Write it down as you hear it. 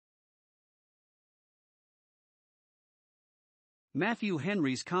Matthew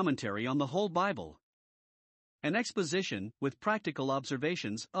Henry's Commentary on the Whole Bible. An exposition, with practical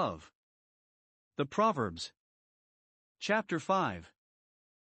observations, of the Proverbs. Chapter 5.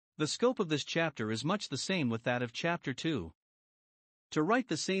 The scope of this chapter is much the same with that of chapter 2. To write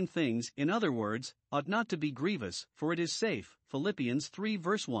the same things, in other words, ought not to be grievous, for it is safe. Philippians 3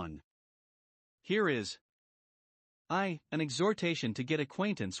 verse 1. Here is an exhortation to get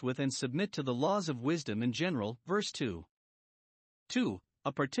acquaintance with and submit to the laws of wisdom in general, verse 2. 2.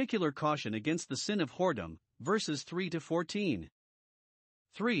 A particular caution against the sin of whoredom, verses 3 to 14.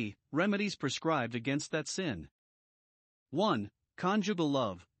 3. Remedies prescribed against that sin. 1. Conjugal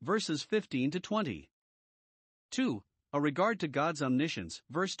love, verses 15 to 20. 2. A regard to God's omniscience,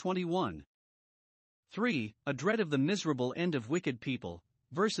 verse 21. 3. A dread of the miserable end of wicked people,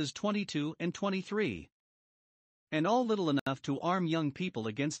 verses 22 and 23. And all little enough to arm young people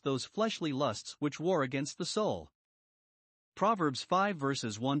against those fleshly lusts which war against the soul. Proverbs 5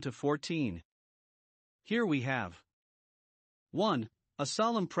 verses 1 to 14. Here we have 1. A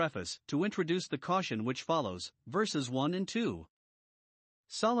solemn preface to introduce the caution which follows, verses 1 and 2.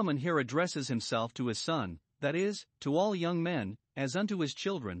 Solomon here addresses himself to his son, that is, to all young men, as unto his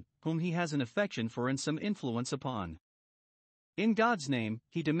children, whom he has an affection for and some influence upon. In God's name,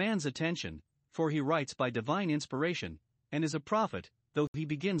 he demands attention, for he writes by divine inspiration, and is a prophet, though he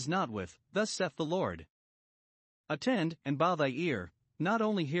begins not with, "Thus saith the Lord." Attend, and bow thy ear, not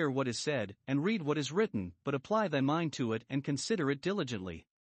only hear what is said, and read what is written, but apply thy mind to it and consider it diligently.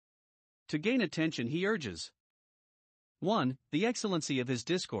 To gain attention he urges 1. The excellency of his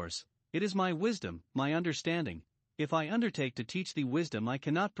discourse. It is my wisdom, my understanding. If I undertake to teach thee wisdom, I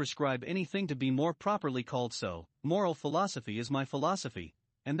cannot prescribe anything to be more properly called so. Moral philosophy is my philosophy,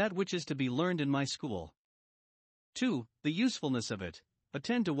 and that which is to be learned in my school. 2. The usefulness of it.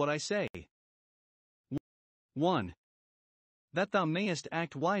 Attend to what I say. 1. That thou mayest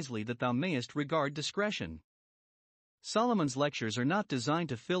act wisely, that thou mayest regard discretion. Solomon's lectures are not designed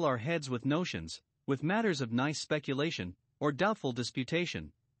to fill our heads with notions, with matters of nice speculation, or doubtful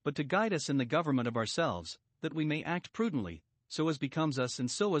disputation, but to guide us in the government of ourselves, that we may act prudently, so as becomes us and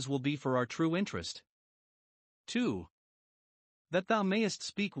so as will be for our true interest. 2. That thou mayest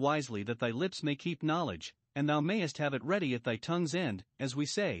speak wisely, that thy lips may keep knowledge, and thou mayest have it ready at thy tongue's end, as we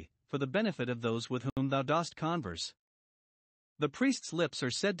say, for the benefit of those with whom thou dost converse. The priest's lips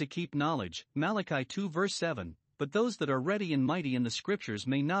are said to keep knowledge, Malachi 2 verse 7, but those that are ready and mighty in the scriptures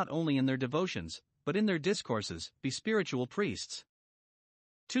may not only in their devotions, but in their discourses, be spiritual priests.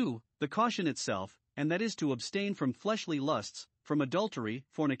 2. The caution itself, and that is to abstain from fleshly lusts, from adultery,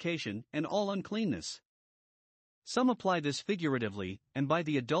 fornication, and all uncleanness. Some apply this figuratively, and by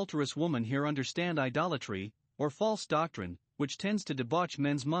the adulterous woman here understand idolatry, or false doctrine, which tends to debauch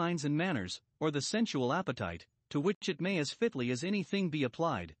men's minds and manners, or the sensual appetite, to which it may as fitly as anything be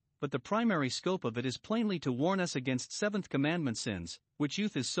applied, but the primary scope of it is plainly to warn us against seventh commandment sins, which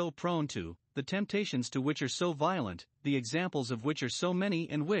youth is so prone to, the temptations to which are so violent, the examples of which are so many,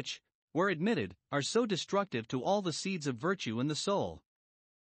 and which, where admitted, are so destructive to all the seeds of virtue in the soul,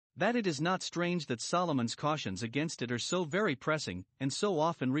 that it is not strange that Solomon's cautions against it are so very pressing, and so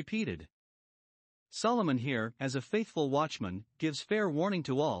often repeated. Solomon here, as a faithful watchman, gives fair warning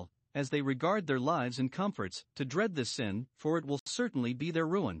to all, as they regard their lives and comforts, to dread this sin, for it will certainly be their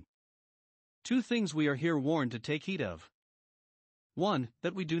ruin. 2 things we are here warned to take heed of. 1.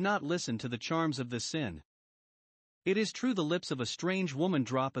 That we do not listen to the charms of this sin. It is true the lips of a strange woman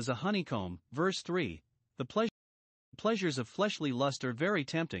drop as a honeycomb, verse 3. The pleasures of fleshly lust are very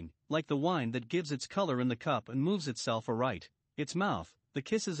tempting, like the wine that gives its color in the cup and moves itself aright. Its mouth, the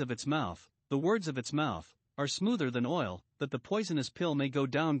kisses of its mouth, the words of its mouth, are smoother than oil, that the poisonous pill may go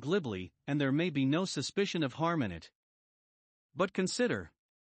down glibly, and there may be no suspicion of harm in it. But consider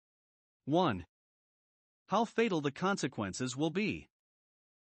 1. How fatal the consequences will be.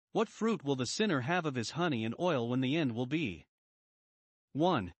 What fruit will the sinner have of his honey and oil when the end will be?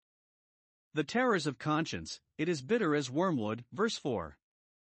 1. The terrors of conscience, it is bitter as wormwood, verse 4.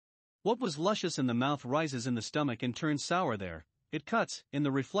 What was luscious in the mouth rises in the stomach and turns sour there. It cuts, in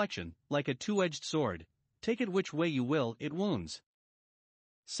the reflection, like a two-edged sword. Take it which way you will, it wounds.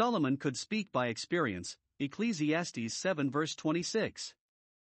 Solomon could speak by experience, Ecclesiastes 7 verse 26.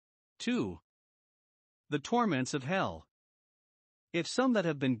 2. The torments of hell. If some that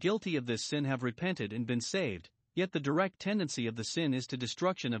have been guilty of this sin have repented and been saved, yet the direct tendency of the sin is to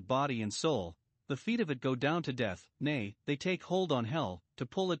destruction of body and soul, the feet of it go down to death, nay, they take hold on hell, to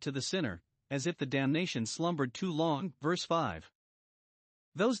pull it to the sinner, as if the damnation slumbered too long, verse 5.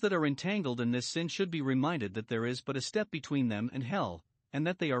 Those that are entangled in this sin should be reminded that there is but a step between them and hell, and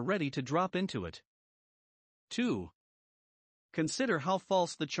that they are ready to drop into it. 2. Consider how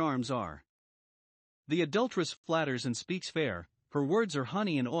false the charms are. The adulteress flatters and speaks fair, her words are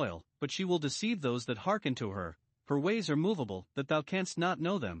honey and oil, but she will deceive those that hearken to her. Her ways are movable, that thou canst not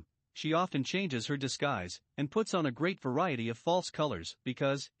know them. She often changes her disguise, and puts on a great variety of false colors,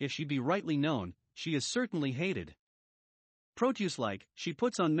 because, if she be rightly known, she is certainly hated. Proteus-like, she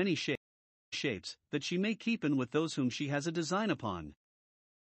puts on many shapes, that she may keep in with those whom she has a design upon.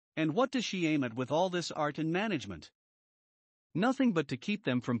 And what does she aim at with all this art and management? Nothing but to keep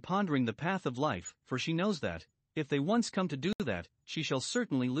them from pondering the path of life, for she knows that, if they once come to do that, she shall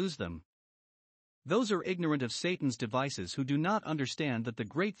certainly lose them. Those are ignorant of Satan's devices who do not understand that the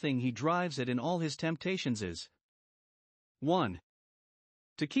great thing he drives at in all his temptations is 1.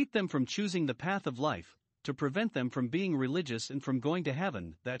 To keep them from choosing the path of life, to prevent them from being religious and from going to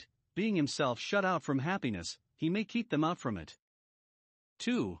heaven, that, being himself shut out from happiness, he may keep them out from it.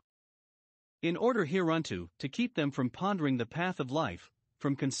 2. In order hereunto, to keep them from pondering the path of life,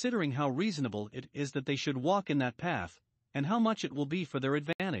 from considering how reasonable it is that they should walk in that path, and how much it will be for their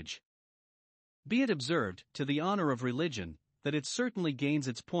advantage. Be it observed, to the honor of religion, that it certainly gains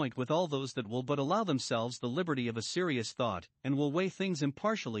its point with all those that will but allow themselves the liberty of a serious thought, and will weigh things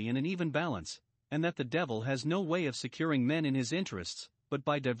impartially in an even balance, and that the devil has no way of securing men in his interests, but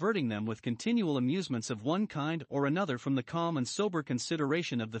by diverting them with continual amusements of one kind or another from the calm and sober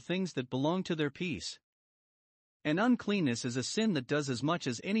consideration of the things that belong to their peace. And uncleanness is a sin that does as much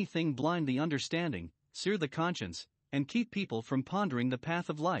as anything blind the understanding, sear the conscience, and keep people from pondering the path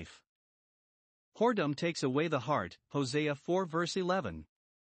of life. Whoredom takes away the heart, Hosea 4 verse 11.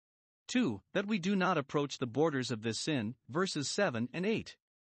 2. That we do not approach the borders of this sin, verses 7 and 8.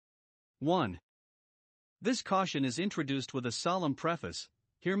 1. This caution is introduced with a solemn preface,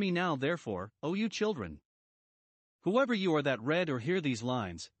 "Hear me now therefore, O you children. Whoever you are that read or hear these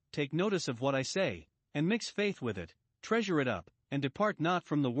lines, take notice of what I say, and mix faith with it, treasure it up, and depart not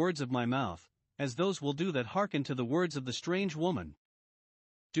from the words of my mouth, as those will do that hearken to the words of the strange woman.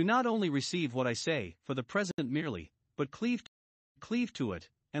 Do not only receive what I say, for the present merely, but cleave to it,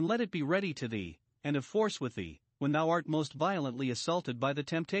 and let it be ready to thee, and of force with thee, when thou art most violently assaulted by the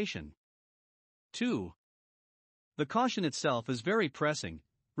temptation." 2. The caution itself is very pressing.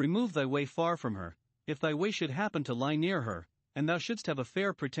 Remove thy way far from her, if thy way should happen to lie near her, and thou shouldst have a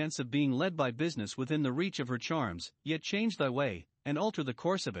fair pretence of being led by business within the reach of her charms, yet change thy way, and alter the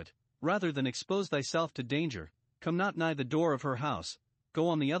course of it, rather than expose thyself to danger. Come not nigh the door of her house, go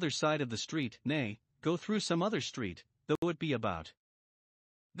on the other side of the street, nay, go through some other street, though it be about.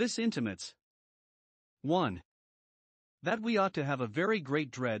 This intimates 1. That we ought to have a very great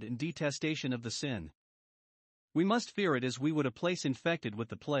dread and detestation of the sin. We must fear it as we would a place infected with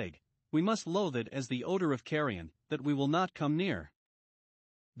the plague. We must loathe it as the odor of carrion, that we will not come near.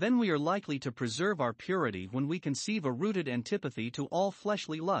 Then we are likely to preserve our purity when we conceive a rooted antipathy to all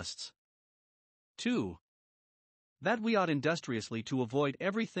fleshly lusts. 2. That we ought industriously to avoid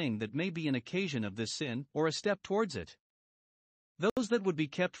everything that may be an occasion of this sin, or a step towards it. Those that would be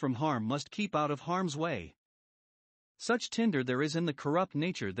kept from harm must keep out of harm's way. Such tinder there is in the corrupt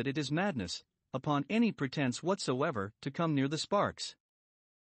nature that it is madness, upon any pretense whatsoever, to come near the sparks.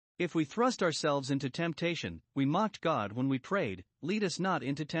 If we thrust ourselves into temptation, we mocked God when we prayed, "Lead us not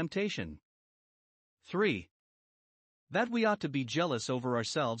into temptation." 3. That we ought to be jealous over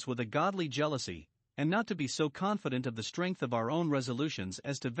ourselves with a godly jealousy, and not to be so confident of the strength of our own resolutions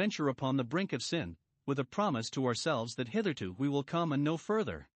as to venture upon the brink of sin, with a promise to ourselves that hitherto we will come and no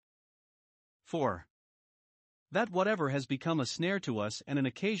further. 4. That whatever has become a snare to us and an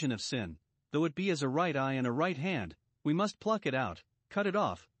occasion of sin, though it be as a right eye and a right hand, we must pluck it out, cut it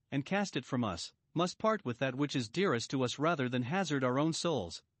off, and cast it from us, must part with that which is dearest to us rather than hazard our own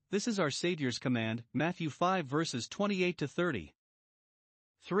souls. This is our Saviour's command, Matthew 5 verses 28 to 30.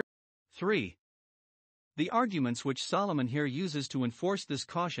 3. The arguments which Solomon here uses to enforce this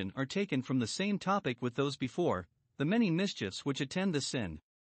caution are taken from the same topic with those before, the many mischiefs which attend this sin.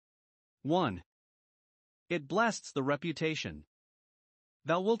 1. It blasts the reputation.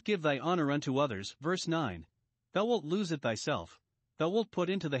 Thou wilt give thy honor unto others, verse 9. Thou wilt lose it thyself. Thou wilt put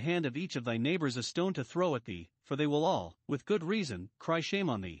into the hand of each of thy neighbors a stone to throw at thee, for they will all, with good reason, cry shame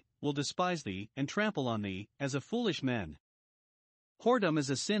on thee, will despise thee, and trample on thee, as a foolish man. Whoredom is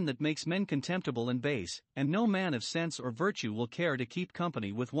a sin that makes men contemptible and base, and no man of sense or virtue will care to keep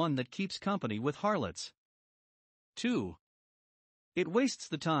company with one that keeps company with harlots. 2. It wastes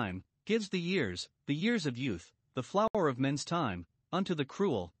the time, gives the years of youth, the flower of men's time, unto the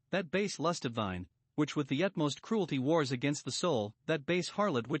cruel, that base lust of thine, which with the utmost cruelty wars against the soul, that base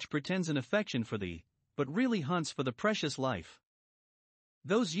harlot which pretends an affection for thee, but really hunts for the precious life.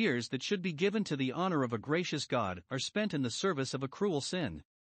 Those years that should be given to the honor of a gracious God are spent in the service of a cruel sin.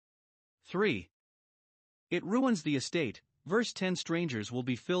 3. It ruins the estate. Verse 10. Strangers will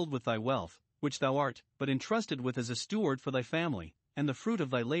be filled with thy wealth, which thou art but entrusted with as a steward for thy family, and the fruit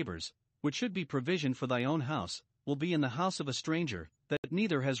of thy labors, which should be provision for thy own house, will be in the house of a stranger, that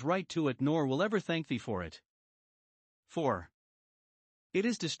neither has right to it nor will ever thank thee for it. 4. It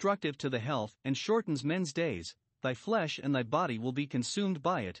is destructive to the health and shortens men's days. Thy flesh and thy body will be consumed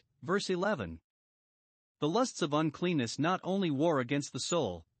by it. Verse 11. The lusts of uncleanness not only war against the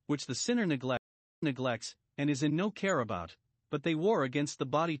soul, which the sinner neglects, and is in no care about, but they war against the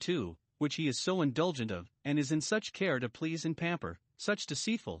body too, which he is so indulgent of, and is in such care to please and pamper. Such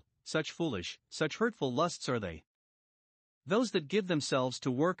deceitful, such foolish, such hurtful lusts are they. Those that give themselves to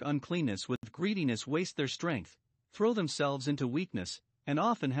work uncleanness with greediness waste their strength, throw themselves into weakness, and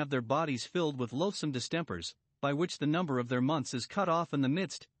often have their bodies filled with loathsome distempers, by which the number of their months is cut off in the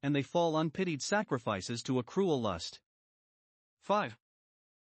midst, and they fall unpitied sacrifices to a cruel lust. 5.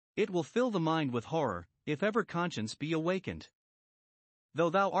 It will fill the mind with horror, if ever conscience be awakened.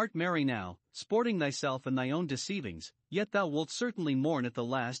 Though thou art merry now, sporting thyself in thy own deceivings, yet thou wilt certainly mourn at the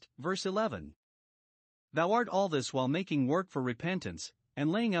last. Verse 11. Thou art all this while making work for repentance,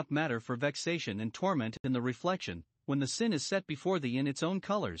 and laying up matter for vexation and torment in the reflection, when the sin is set before thee in its own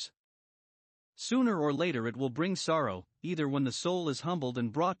colors. Sooner or later it will bring sorrow, either when the soul is humbled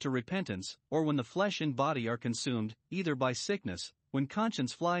and brought to repentance, or when the flesh and body are consumed, either by sickness, when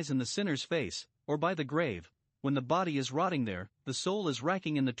conscience flies in the sinner's face, or by the grave, when the body is rotting there, the soul is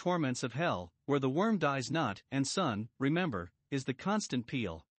racking in the torments of hell, where the worm dies not, and sun, remember, is the constant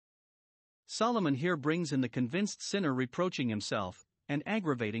peal. Solomon here brings in the convinced sinner reproaching himself, and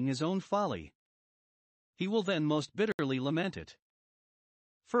aggravating his own folly. He will then most bitterly lament it.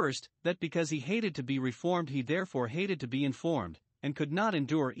 First, that because he hated to be reformed he therefore hated to be informed, and could not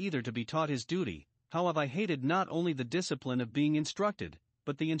endure either to be taught his duty. How have I hated not only the discipline of being instructed,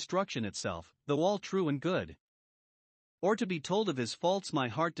 but the instruction itself, though all true and good. Or to be told of his faults my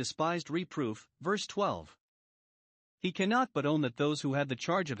heart despised reproof. Verse 12. He cannot but own that those who had the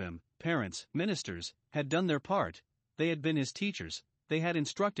charge of him, parents, ministers, had done their part. They had been his teachers, they had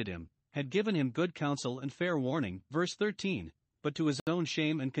instructed him, had given him good counsel and fair warning. Verse 13. But to his own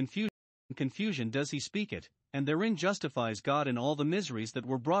shame and confusion does he speak it, and therein justifies God in all the miseries that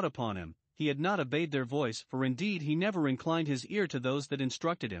were brought upon him. He had not obeyed their voice, for indeed he never inclined his ear to those that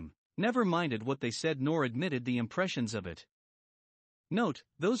instructed him, never minded what they said nor admitted the impressions of it. Note,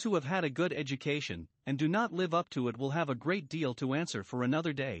 those who have had a good education, and do not live up to it will have a great deal to answer for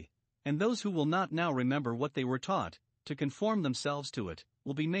another day, and those who will not now remember what they were taught, to conform themselves to it,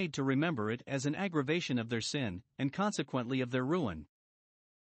 will be made to remember it as an aggravation of their sin, and consequently of their ruin.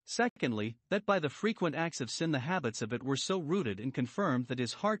 Secondly, that by the frequent acts of sin the habits of it were so rooted and confirmed that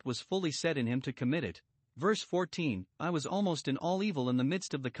his heart was fully set in him to commit it. Verse 14, I was almost in all evil in the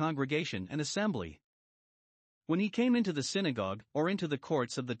midst of the congregation and assembly. When he came into the synagogue, or into the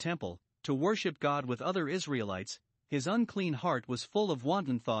courts of the temple, to worship God with other Israelites, his unclean heart was full of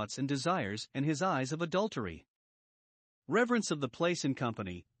wanton thoughts and desires, and his eyes of adultery. Reverence of the place and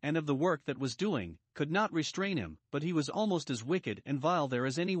company, and of the work that was doing, could not restrain him, but he was almost as wicked and vile there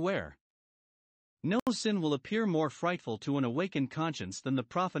as anywhere. No sin will appear more frightful to an awakened conscience than the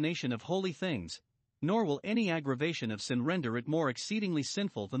profanation of holy things, nor will any aggravation of sin render it more exceedingly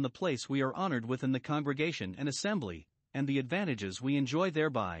sinful than the place we are honored with in the congregation and assembly, and the advantages we enjoy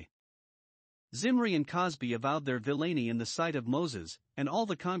thereby. Zimri and Cosbi avowed their villainy in the sight of Moses, and all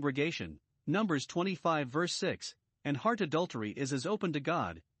the congregation. Numbers 25 verse 6. And heart adultery is as open to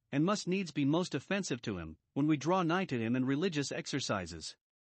God, and must needs be most offensive to him, when we draw nigh to him in religious exercises.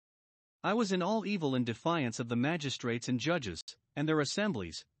 I was in all evil in defiance of the magistrates and judges, and their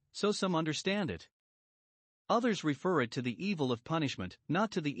assemblies, so some understand it. Others refer it to the evil of punishment, not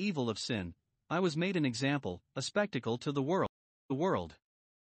to the evil of sin. I was made an example, a spectacle to the world.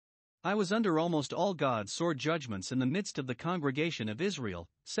 I was under almost all God's sore judgments in the midst of the congregation of Israel,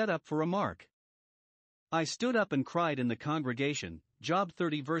 set up for a mark. I stood up and cried in the congregation, Job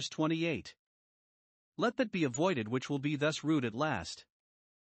 30 verse 28. Let that be avoided which will be thus rude at last.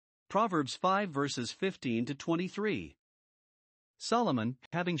 Proverbs 5 verses 15 to 23. Solomon,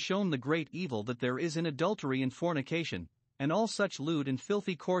 having shown the great evil that there is in adultery and fornication, and all such lewd and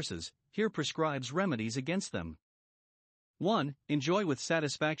filthy courses, here prescribes remedies against them. 1. Enjoy with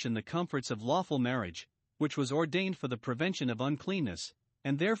satisfaction the comforts of lawful marriage, which was ordained for the prevention of uncleanness,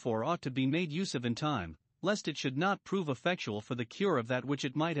 and therefore ought to be made use of in time, lest it should not prove effectual for the cure of that which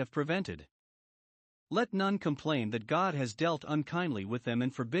it might have prevented. Let none complain that God has dealt unkindly with them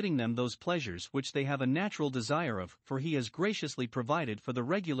in forbidding them those pleasures which they have a natural desire of, for he has graciously provided for the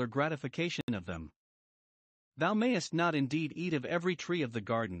regular gratification of them. Thou mayest not indeed eat of every tree of the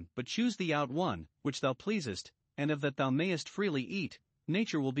garden, but choose thee out one, which thou pleasest, and of that thou mayest freely eat.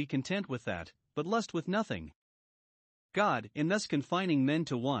 Nature will be content with that, but lust with nothing. God, in thus confining men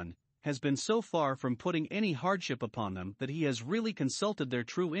to one, has been so far from putting any hardship upon them that he has really consulted their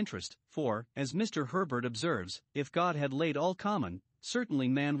true interest, for, as Mr. Herbert observes, if God had laid all common, certainly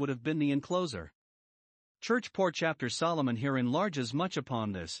man would have been the encloser. Church Poor Chapter. Solomon here enlarges much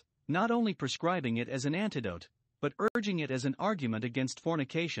upon this, not only prescribing it as an antidote, but urging it as an argument against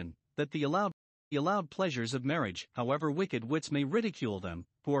fornication, that the allowed pleasures of marriage, however wicked wits may ridicule them,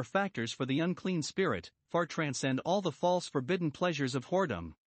 who are factors for the unclean spirit, far transcend all the false forbidden pleasures of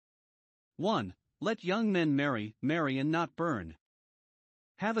whoredom. 1. Let young men marry and not burn.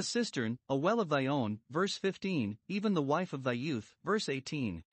 Have a cistern, a well of thy own, verse 15, even the wife of thy youth, verse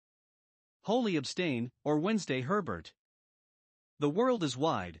 18. Wholly abstain, or Wednesday Herbert. The world is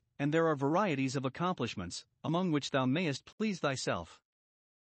wide, and there are varieties of accomplishments, among which thou mayest please thyself.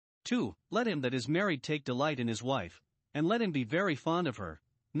 2. Let him that is married take delight in his wife, and let him be very fond of her,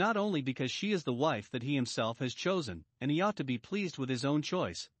 not only because she is the wife that he himself has chosen, and he ought to be pleased with his own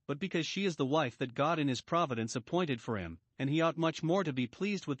choice, but because she is the wife that God in his providence appointed for him, and he ought much more to be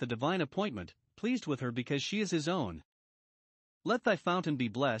pleased with the divine appointment, pleased with her because she is his own. Let thy fountain be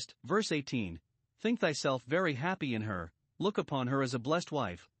blessed, verse 18, think thyself very happy in her, look upon her as a blessed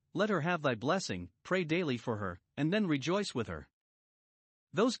wife, let her have thy blessing, pray daily for her, and then rejoice with her.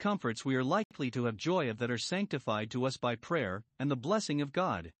 Those comforts we are likely to have joy of that are sanctified to us by prayer and the blessing of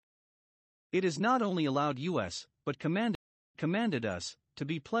God. It is not only allowed us, but commanded us, to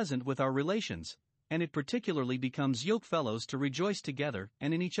be pleasant with our relations, and it particularly becomes yokefellows to rejoice together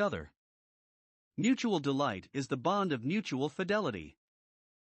and in each other. Mutual delight is the bond of mutual fidelity.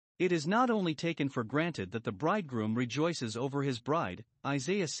 It is not only taken for granted that the bridegroom rejoices over his bride,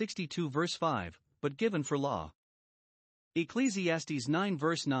 Isaiah 62 verse 5, but given for law. Ecclesiastes 9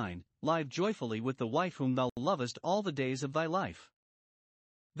 verse 9, live joyfully with the wife whom thou lovest all the days of thy life.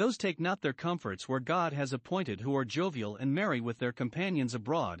 Those take not their comforts where God has appointed who are jovial and merry with their companions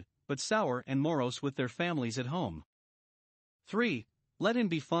abroad, but sour and morose with their families at home. 3. Let him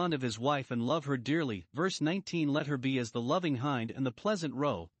be fond of his wife and love her dearly, verse 19. Let her be as the loving hind and the pleasant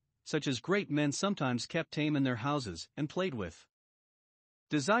roe, such as great men sometimes kept tame in their houses, and played with.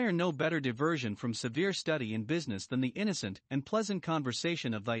 Desire no better diversion from severe study in business than the innocent and pleasant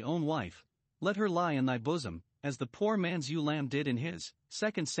conversation of thy own wife. Let her lie in thy bosom, as the poor man's ewe lamb did in his,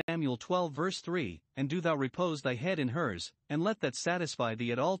 2 Samuel 12 verse 3, and do thou repose thy head in hers, and let that satisfy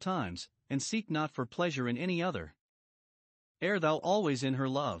thee at all times, and seek not for pleasure in any other. Err thou always in her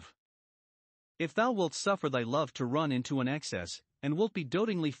love. If thou wilt suffer thy love to run into an excess, and wilt be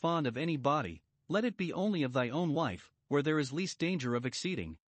dotingly fond of any body, let it be only of thy own wife, where there is least danger of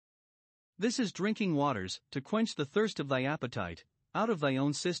exceeding. This is drinking waters, to quench the thirst of thy appetite, out of thy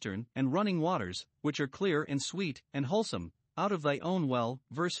own cistern, and running waters, which are clear and sweet and wholesome, out of thy own well,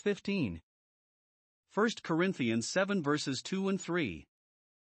 verse 15. 1 Corinthians 7 verses 2 and 3.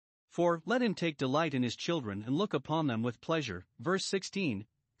 4. Let him take delight in his children and look upon them with pleasure, verse 16.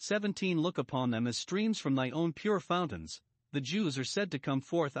 17. Look upon them as streams from thy own pure fountains. The Jews are said to come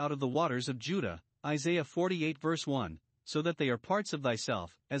forth out of the waters of Judah, Isaiah 48 verse 1, so that they are parts of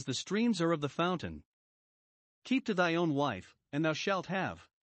thyself, as the streams are of the fountain. Keep to thy own wife, and thou shalt have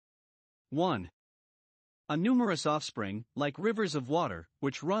 1. A numerous offspring, like rivers of water,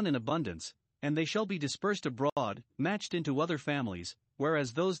 which run in abundance, and they shall be dispersed abroad, matched into other families,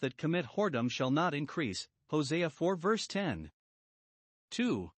 whereas those that commit whoredom shall not increase, Hosea 4 verse 10.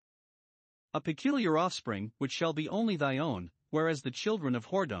 2. A peculiar offspring, which shall be only thy own, whereas the children of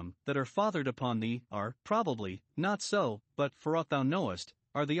whoredom, that are fathered upon thee, are, probably, not so, but, for aught thou knowest,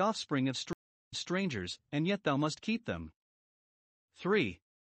 are the offspring of strangers, and yet thou must keep them. 3.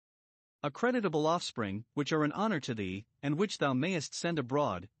 A creditable offspring, which are an honor to thee, and which thou mayest send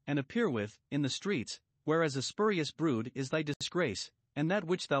abroad, and appear with, in the streets, whereas a spurious brood is thy disgrace, and that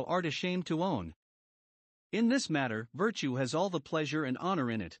which thou art ashamed to own. In this matter, virtue has all the pleasure and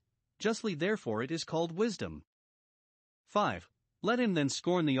honor in it, justly therefore it is called wisdom. 5. Let him then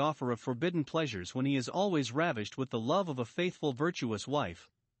scorn the offer of forbidden pleasures when he is always ravished with the love of a faithful virtuous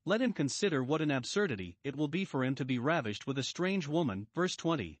wife. Let him consider what an absurdity it will be for him to be ravished with a strange woman, verse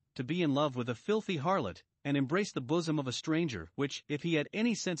 20, to be in love with a filthy harlot, and embrace the bosom of a stranger, which, if he had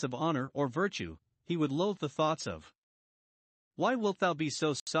any sense of honor or virtue, he would loathe the thoughts of. Why wilt thou be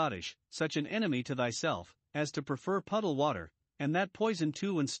so sottish, such an enemy to thyself, as to prefer puddle water, and that poison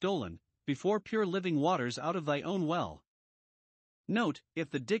too and stolen, before pure living waters out of thy own well. Note, if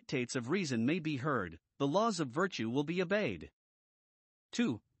the dictates of reason may be heard, the laws of virtue will be obeyed.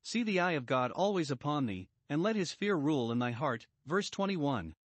 2. See the eye of God always upon thee, and let his fear rule in thy heart. Verse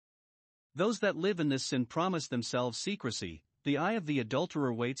 21. Those that live in this sin promise themselves secrecy. The eye of the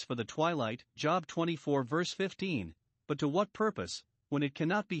adulterer waits for the twilight. Job 24 verse 15. But to what purpose, when it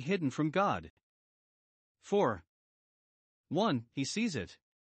cannot be hidden from God? 4. 1. He sees it.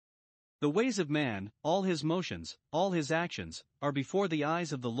 The ways of man, all his motions, all his actions, are before the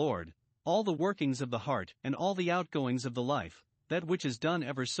eyes of the Lord, all the workings of the heart and all the outgoings of the life, that which is done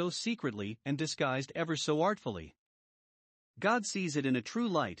ever so secretly and disguised ever so artfully. God sees it in a true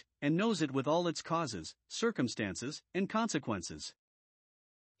light, and knows it with all its causes, circumstances, and consequences.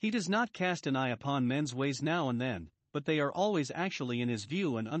 He does not cast an eye upon men's ways now and then, but they are always actually in his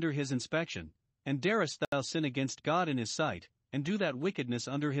view and under his inspection. And darest thou sin against God in his sight, and do that wickedness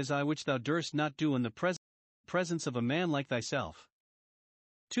under his eye which thou durst not do in the presence of a man like thyself?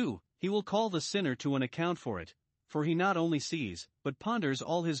 2. He will call the sinner to an account for it, for he not only sees, but ponders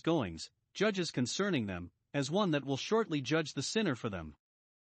all his goings, judges concerning them, as one that will shortly judge the sinner for them.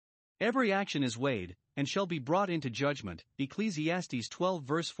 Every action is weighed, and shall be brought into judgment. Ecclesiastes 12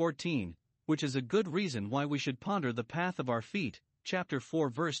 verse 14, which is a good reason why we should ponder the path of our feet. Chapter 4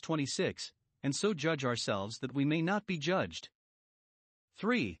 verse 26, and so judge ourselves that we may not be judged.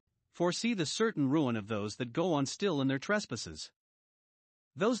 3. Foresee the certain ruin of those that go on still in their trespasses.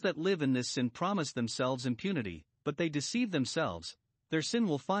 Those that live in this sin promise themselves impunity, but they deceive themselves. Their sin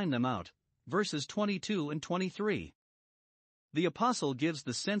will find them out. Verses 22 and 23. The apostle gives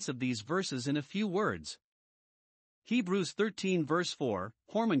the sense of these verses in a few words. Hebrews 13 verse 4,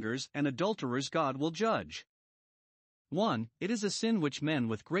 whoremongers and adulterers God will judge. 1. It is a sin which men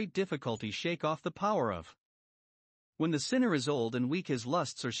with great difficulty shake off the power of. When the sinner is old and weak, his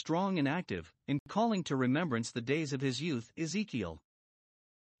lusts are strong and active, in calling to remembrance the days of his youth. Ezekiel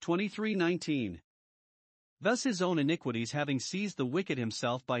 23:19. Thus his own iniquities having seized the wicked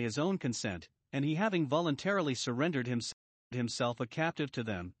himself by his own consent, and he having voluntarily surrendered himself a captive to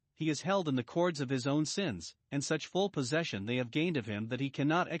them, he is held in the cords of his own sins, and such full possession they have gained of him that he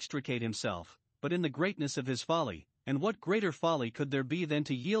cannot extricate himself, but in the greatness of his folly. And what greater folly could there be than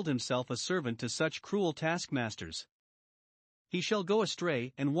to yield himself a servant to such cruel taskmasters? He shall go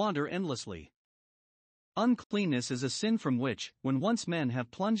astray and wander endlessly. Uncleanness is a sin from which, when once men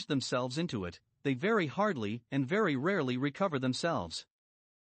have plunged themselves into it, they very hardly and very rarely recover themselves.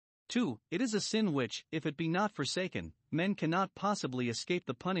 2. It is a sin which, if it be not forsaken, men cannot possibly escape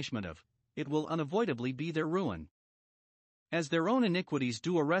the punishment of. It will unavoidably be their ruin. As their own iniquities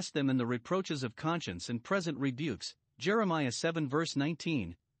do arrest them in the reproaches of conscience and present rebukes, Jeremiah 7 verse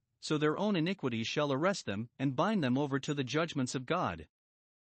 19, so their own iniquities shall arrest them and bind them over to the judgments of God.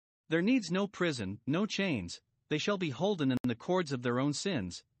 There needs no prison, no chains, they shall be holden in the cords of their own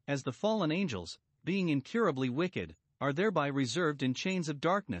sins, as the fallen angels, being incurably wicked, are thereby reserved in chains of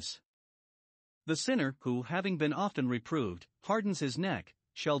darkness. The sinner, who, having been often reproved, hardens his neck,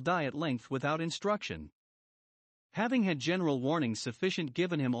 shall die at length without instruction. Having had general warnings sufficient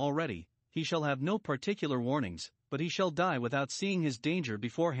given him already, he shall have no particular warnings, but he shall die without seeing his danger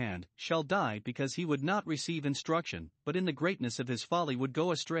beforehand, shall die because he would not receive instruction, but in the greatness of his folly would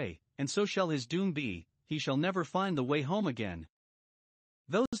go astray, and so shall his doom be, he shall never find the way home again.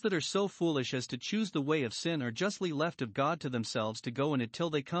 Those that are so foolish as to choose the way of sin are justly left of God to themselves to go in it till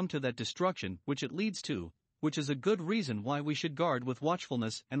they come to that destruction which it leads to, which is a good reason why we should guard with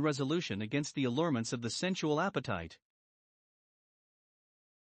watchfulness and resolution against the allurements of the sensual appetite.